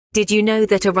Did you know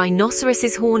that a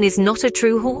rhinoceros's horn is not a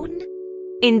true horn?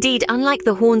 Indeed, unlike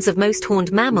the horns of most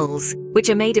horned mammals, which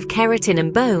are made of keratin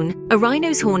and bone, a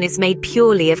rhino's horn is made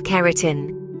purely of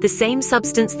keratin, the same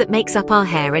substance that makes up our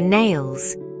hair and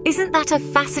nails. Isn't that a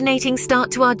fascinating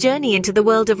start to our journey into the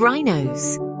world of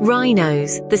rhinos?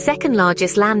 Rhinos, the second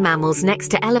largest land mammals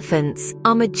next to elephants,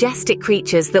 are majestic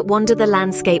creatures that wander the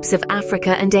landscapes of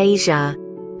Africa and Asia.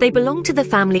 They belong to the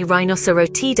family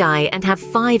Rhinocerotidae and have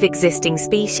 5 existing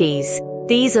species.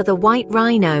 These are the white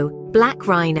rhino, black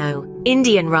rhino,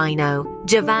 Indian rhino,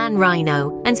 Javan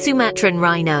rhino, and Sumatran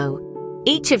rhino.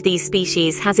 Each of these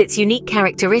species has its unique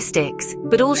characteristics,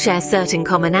 but all share certain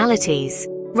commonalities.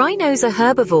 Rhinos are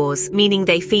herbivores, meaning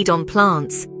they feed on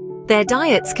plants. Their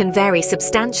diets can vary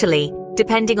substantially,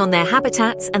 depending on their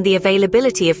habitats and the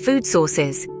availability of food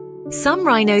sources. Some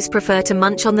rhinos prefer to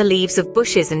munch on the leaves of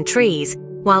bushes and trees,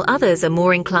 while others are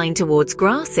more inclined towards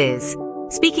grasses.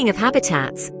 Speaking of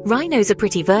habitats, rhinos are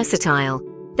pretty versatile.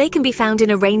 They can be found in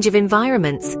a range of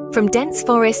environments, from dense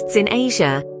forests in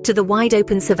Asia to the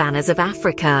wide-open savannas of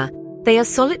Africa. They are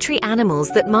solitary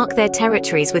animals that mark their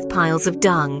territories with piles of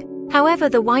dung. However,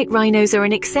 the white rhinos are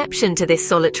an exception to this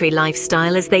solitary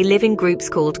lifestyle as they live in groups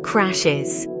called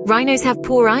crashes. Rhinos have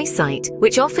poor eyesight,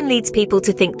 which often leads people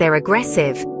to think they're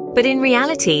aggressive, but in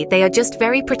reality, they are just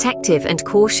very protective and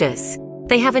cautious.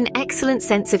 They have an excellent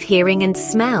sense of hearing and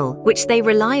smell, which they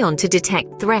rely on to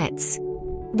detect threats.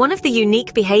 One of the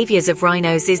unique behaviors of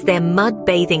rhinos is their mud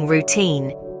bathing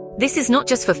routine. This is not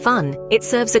just for fun, it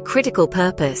serves a critical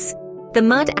purpose. The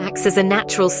mud acts as a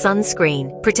natural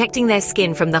sunscreen, protecting their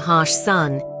skin from the harsh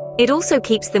sun. It also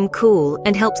keeps them cool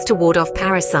and helps to ward off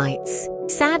parasites.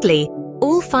 Sadly,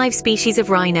 all 5 species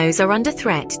of rhinos are under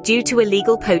threat due to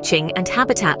illegal poaching and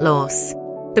habitat loss.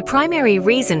 The primary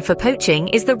reason for poaching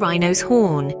is the rhino's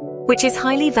horn, which is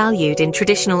highly valued in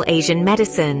traditional Asian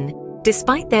medicine,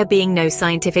 despite there being no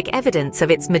scientific evidence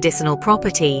of its medicinal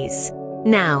properties.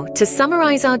 Now, to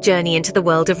summarize our journey into the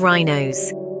world of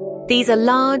rhinos. These are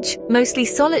large, mostly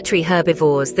solitary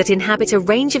herbivores that inhabit a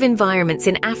range of environments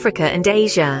in Africa and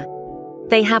Asia.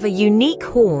 They have a unique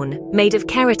horn made of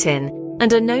keratin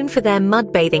and are known for their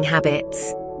mud-bathing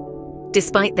habits.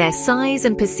 Despite their size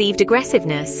and perceived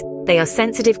aggressiveness, they are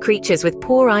sensitive creatures with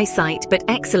poor eyesight but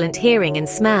excellent hearing and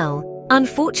smell.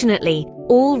 Unfortunately,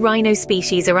 all rhino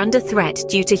species are under threat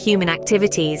due to human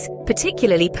activities,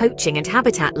 particularly poaching and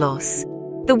habitat loss.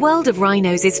 The world of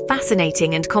rhinos is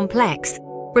fascinating and complex,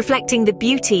 reflecting the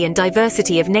beauty and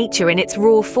diversity of nature in its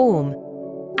raw form.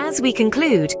 As we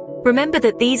conclude, remember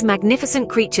that these magnificent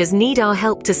creatures need our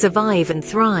help to survive and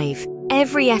thrive.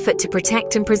 Every effort to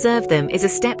protect and preserve them is a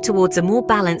step towards a more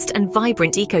balanced and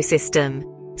vibrant ecosystem.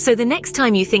 So the next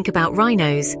time you think about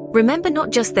rhinos, remember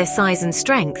not just their size and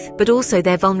strength, but also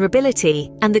their vulnerability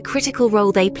and the critical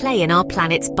role they play in our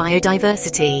planet's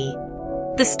biodiversity.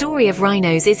 The story of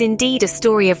rhinos is indeed a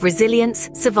story of resilience,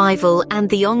 survival, and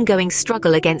the ongoing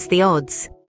struggle against the odds.